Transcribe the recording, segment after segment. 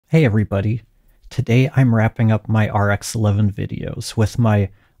Hey everybody, today I'm wrapping up my RX11 videos with my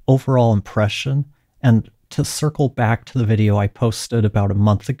overall impression, and to circle back to the video I posted about a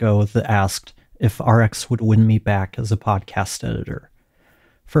month ago that asked if RX would win me back as a podcast editor.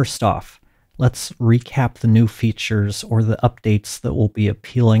 First off, let's recap the new features or the updates that will be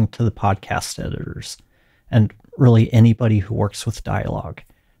appealing to the podcast editors, and really anybody who works with Dialog.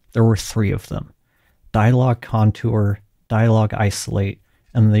 There were 3 of them: Dialog Contour, Dialog Isolate,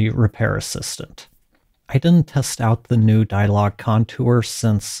 and the Repair Assistant. I didn't test out the new Dialog Contour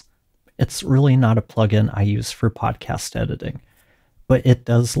since it's really not a plugin I use for podcast editing, but it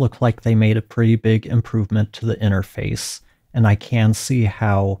does look like they made a pretty big improvement to the interface, and I can see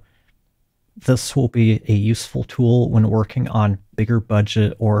how this will be a useful tool when working on bigger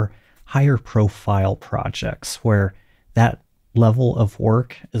budget or higher profile projects where that level of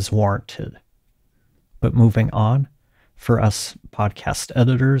work is warranted. But moving on, for us podcast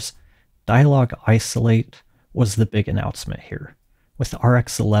editors, Dialog Isolate was the big announcement here. With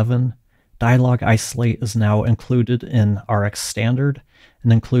RX11, Dialog Isolate is now included in RX Standard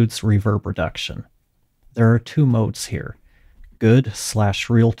and includes reverb reduction. There are 2 modes here: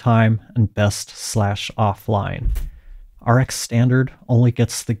 good/real-time and best/offline. RX Standard only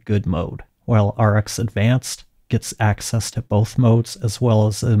gets the good mode, while RX Advanced gets access to both modes as well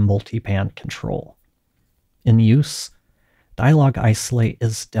as a multi-band control. In use, Dialog Isolate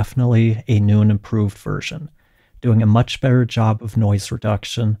is definitely a new and improved version, doing a much better job of noise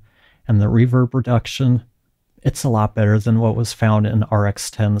reduction, and the reverb reduction, it's a lot better than what was found in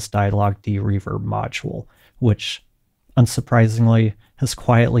RX10's Dialog D reverb module, which, unsurprisingly, has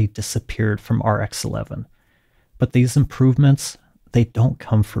quietly disappeared from RX11. But these improvements, they don't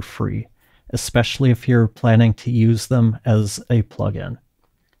come for free, especially if you're planning to use them as a plugin.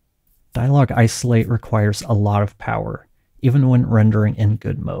 Dialog Isolate requires a lot of power, even when rendering in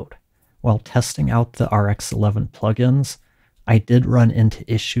good mode. While testing out the RX11 plugins, I did run into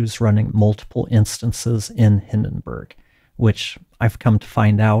issues running multiple instances in Hindenburg, which I've come to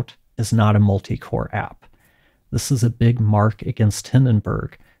find out is not a multi-core app. This is a big mark against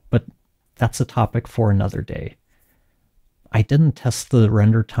Hindenburg, but that's a topic for another day. I didn't test the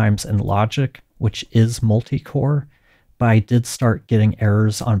render times in Logic, which is multi-core, but I did start getting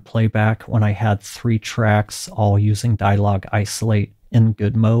errors on playback when I had 3 tracks all using Dialog Isolate in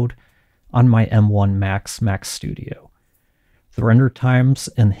good mode on my M1 Mac Studio. The render times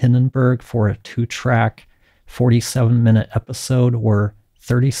in Hindenburg for a 2-track, 47-minute episode were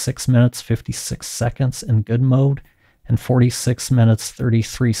 36 minutes 56 seconds in good mode and 46 minutes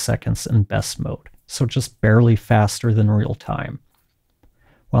 33 seconds in best mode, so just barely faster than real time.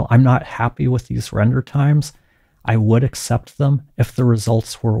 While I'm not happy with these render times, I would accept them if the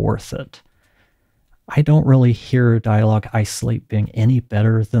results were worth it. I don't really hear Dialog Isolate being any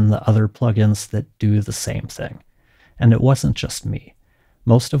better than the other plugins that do the same thing. And it wasn't just me.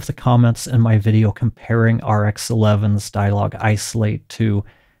 Most of the comments in my video comparing RX11's Dialog Isolate to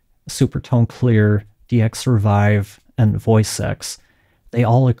Supertone Clear, DX Revive, and VoiceX, they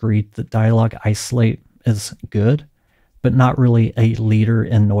all agreed that Dialog Isolate is good, but not really a leader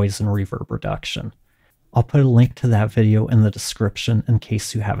in noise and reverb reduction. I'll put a link to that video in the description in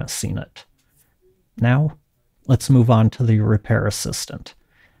case you haven't seen it. Now, let's move on to the Repair Assistant,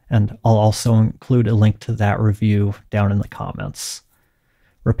 and I'll also include a link to that review down in the comments.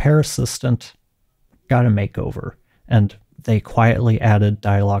 Repair Assistant got a makeover, and they quietly added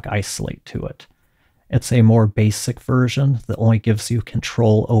Dialog Isolate to it. It's a more basic version that only gives you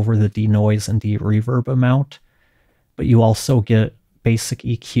control over the denoise and de-reverb amount, but you also get basic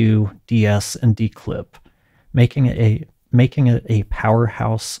EQ, DS, and declip, making it a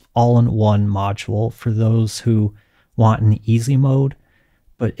powerhouse all-in-one module for those who want an easy mode,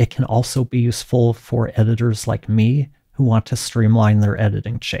 but it can also be useful for editors like me who want to streamline their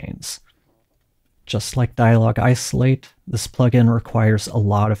editing chains. Just like Dialog Isolate, this plugin requires a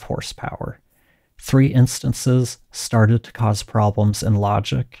lot of horsepower. 3 instances started to cause problems in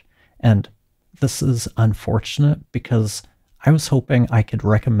Logic, and this is unfortunate because I was hoping I could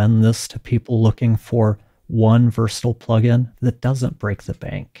recommend this to people looking for one versatile plugin that doesn't break the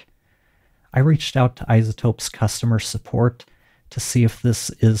bank. I reached out to Izotope's customer support to see if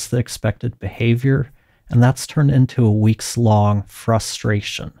this is the expected behavior, and that's turned into a weeks-long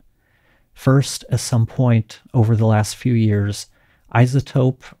frustration. First, at some point over the last few years,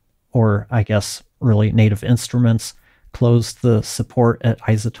 Izotope, or I guess really Native Instruments, closed the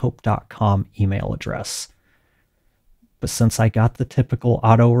support@izotope.com email address. But since I got the typical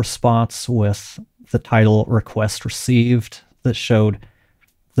auto response with the title request received that showed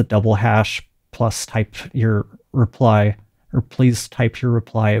the double hash plus type your reply, or please type your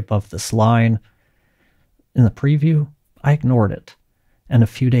reply above this line. In the preview, I ignored it. And a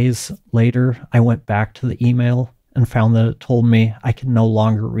few days later, I went back to the email and found that it told me I could no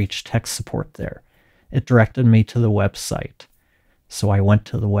longer reach tech support there. It directed me to the website. So I went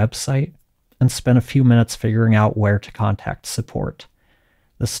to the website and spent a few minutes figuring out where to contact support.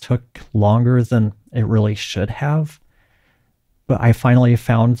 This took longer than it really should have, but I finally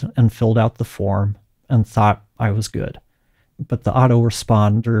found and filled out the form and thought I was good. But the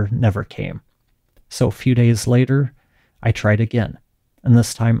autoresponder never came. So a few days later, I tried again. And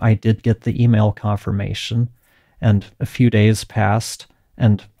this time I did get the email confirmation, and a few days passed,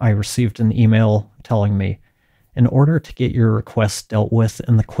 and I received an email telling me, in order to get your request dealt with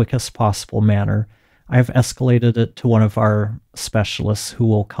in the quickest possible manner, I've escalated it to one of our specialists who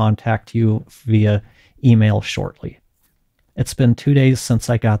will contact you via email shortly. It's been 2 days since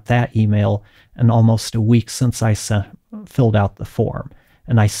I got that email and almost a week since I filled out the form,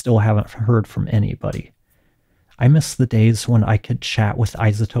 and I still haven't heard from anybody. I miss the days when I could chat with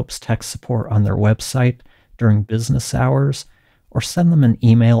Izotope's tech support on their website during business hours or send them an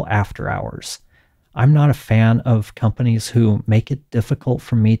email after hours. I'm not a fan of companies who make it difficult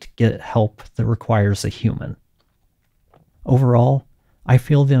for me to get help that requires a human. Overall, I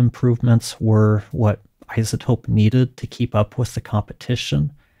feel the improvements were what Izotope needed to keep up with the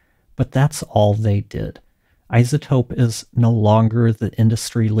competition, but that's all they did. Izotope is no longer the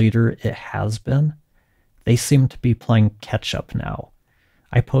industry leader it has been. They seem to be playing catch-up now.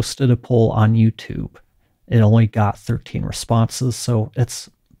 I posted a poll on YouTube. It only got 13 responses, so it's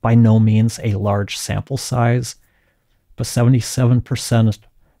by no means a large sample size, but 77%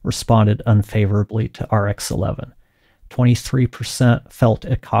 responded unfavorably to RX11. 23% felt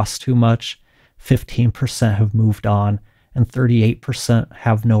it cost too much, 15% have moved on, and 38%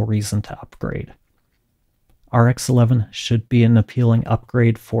 have no reason to upgrade. RX11 should be an appealing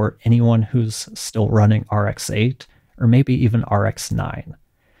upgrade for anyone who's still running RX8 or maybe even RX9,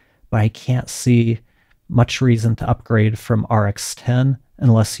 but I can't see much reason to upgrade from RX10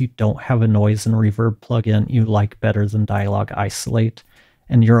 unless you don't have a noise and reverb plugin you like better than Dialog Isolate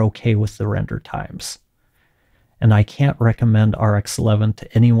and you're okay with the render times. And I can't recommend RX11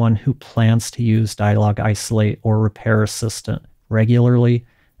 to anyone who plans to use Dialog Isolate or Repair Assistant regularly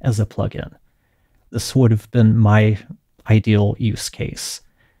as a plugin. This would have been my ideal use case.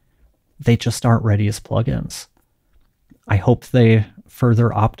 They just aren't ready as plugins. I hope they further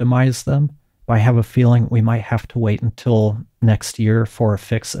optimize them, but I have a feeling we might have to wait until next year for a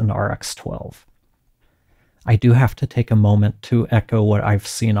fix in RX12. I do have to take a moment to echo what I've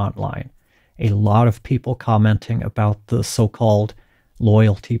seen online. A lot of people commenting about the so-called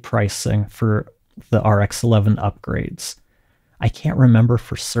loyalty pricing for the RX11 upgrades. I can't remember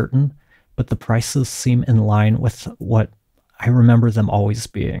for certain, but the prices seem in line with what I remember them always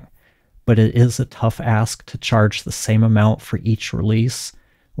being. But it is a tough ask to charge the same amount for each release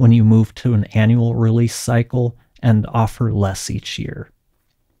when you move to an annual release cycle and offer less each year.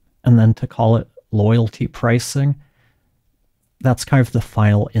 And then to call it loyalty pricing, that's kind of the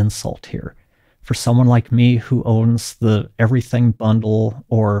final insult here. For someone like me who owns the Everything bundle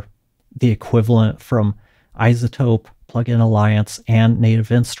or the equivalent from Izotope, Plugin Alliance, and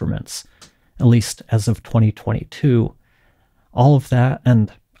Native Instruments, at least as of 2022, all of that,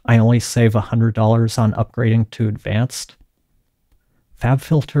 and I only save $100 on upgrading to Advanced.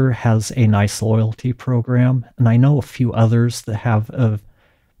 FabFilter has a nice loyalty program, and I know a few others that have a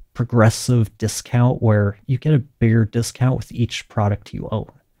progressive discount where you get a bigger discount with each product you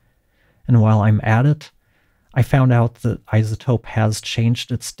own. And while I'm at it, I found out that Izotope has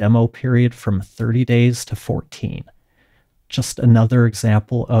changed its demo period from 30 days to 14. Just another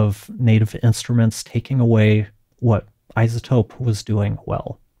example of Native Instruments taking away what Izotope was doing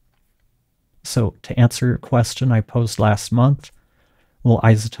well. So to answer your question I posed last month, will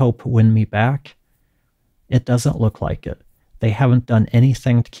Izotope win me back? It doesn't look like it. They haven't done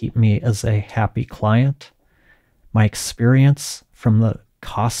anything to keep me as a happy client. My experience, from the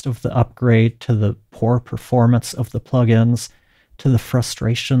cost of the upgrade to the poor performance of the plugins to the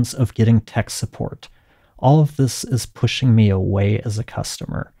frustrations of getting tech support, all of this is pushing me away as a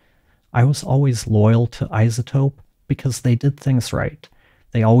customer. I was always loyal to Izotope because they did things right.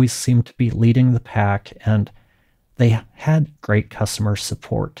 They always seemed to be leading the pack, and they had great customer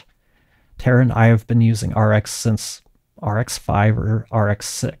support. Tara and I have been using RX since RX5 or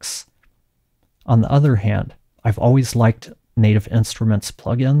RX6. On the other hand, I've always liked Native Instruments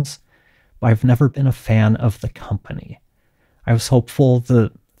plugins, but I've never been a fan of the company. I was hopeful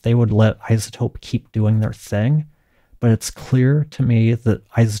that they would let Izotope keep doing their thing, but it's clear to me that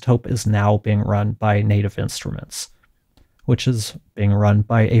Izotope is now being run by Native Instruments. which is being run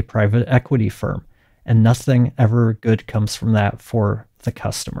by a private equity firm, and nothing ever good comes from that for the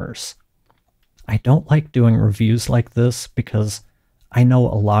customers. I don't like doing reviews like this because I know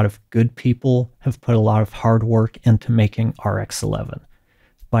a lot of good people have put a lot of hard work into making RX11,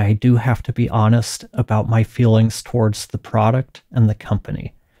 but I do have to be honest about my feelings towards the product and the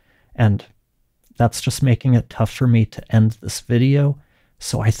company, and that's just making it tough for me to end this video,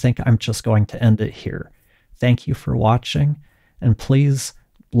 so I think I'm just going to end it here. Thank you for watching, and please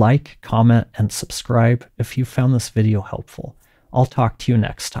like, comment, and subscribe if you found this video helpful. I'll talk to you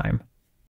next time.